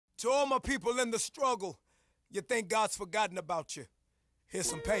To all my people in the struggle, you think God's forgotten about you. Here's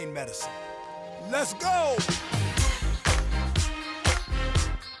some pain medicine. Let's go!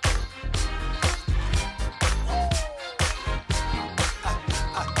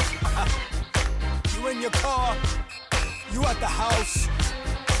 You in your car, you at the house,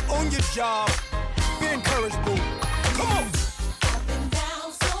 on your job, be encouraged, boo. Come on! I've been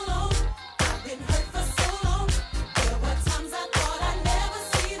down so long, I've been hurt for so long. There were times I thought I'd never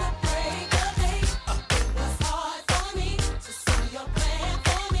see the break of day. It was hard for me to see your plan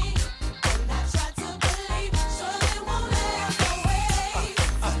for me, and I tried to believe, sure it won't last away.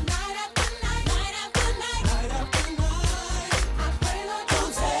 So night after night, night after night, night after night, I pray, Lord,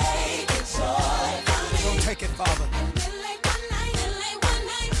 don't take the joy from me. Don't take it, Father. And then late one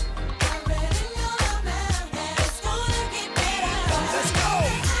night, I read in your love now that it's gonna get better. Let's go!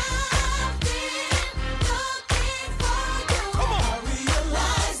 I've been looking for you. Come on. I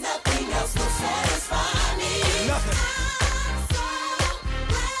realize nothing else will satisfy me. Nothing. I'm so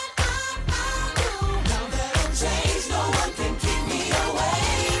glad I found you. Now that I'm changed, no one can keep me away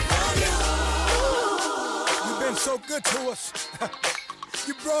from you. You've been so good to us.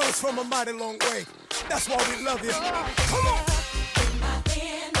 You brought us from a mighty long way. That's why we love you. Come on! My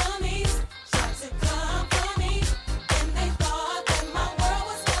enemies tried to come for me, and they thought that my world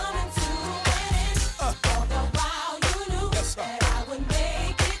was coming to an end. All the while you knew Yes, sir. that I would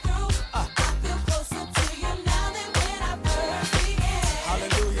make it through. I feel closer to you now than when I first began.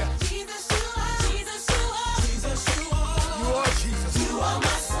 Hallelujah. Jesus, you are. Jesus, you are. Jesus, you are. You are Jesus. You are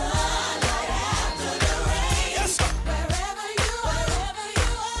my sunlight after the rain. Yes, sir. Wherever you are,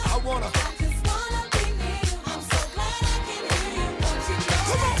 I wanna. I just wanna be near you. I'm so glad I can hear you. Won't you know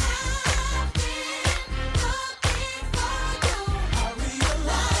Come on. I've been looking for you? I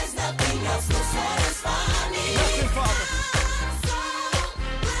realize nothing else will satisfy me. Nothing, Father. I'm so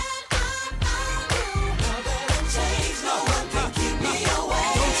glad I found you. Now that I'm changed, no one can keep me away.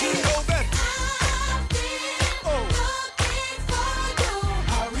 Don't you know that? I've been Oh, looking for you.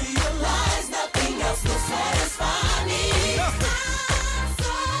 I realize nothing else will satisfy me. nothing. I'm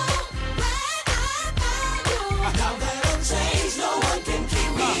so glad I found you. Now that I'm changed, no one can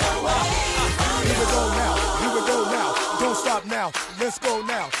keep me away from Here you. we go now. Here we go now. Don't stop now. Let's go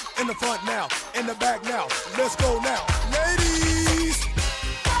now. In the front now. In the back now. Let's go now. Ladies!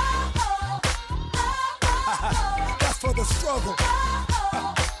 That's for the struggle.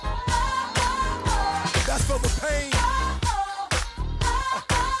 That's for the pain.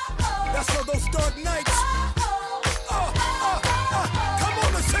 That's for those dark nights. Come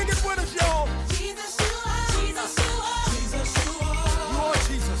on and sing it with us, y'all. Jesus, you are. Jesus, you are. Jesus, you are. You are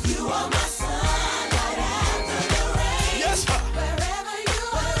Jesus. You are my sunlight after the rain. Yes, sir. Wherever you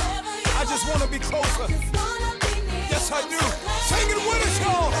are, I just want to be closer. just wanna be near. Yes, I do. Sing it with us,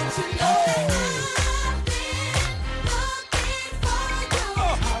 y'all. You know I've been looking for you.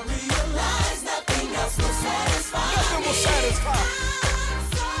 I realize nothing else will satisfy Nothing will me. satisfy.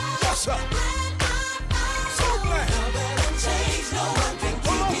 Yes, sir. So glad. Now that I'm changed, no one can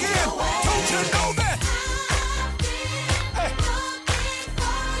Come keep on, me again. away. Don't you know that? Hey,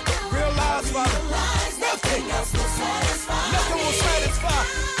 realize, Father, Realize nothing else will satisfy nothing will me. satisfy.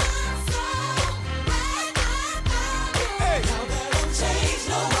 Hey, Now that I'm changed,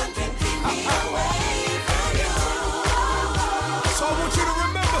 no one can keep me away from you. so I want you to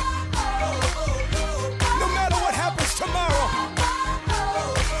remember, no matter what happens tomorrow,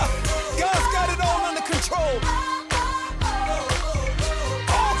 God's got it all under control.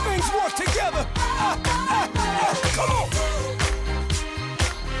 All things work together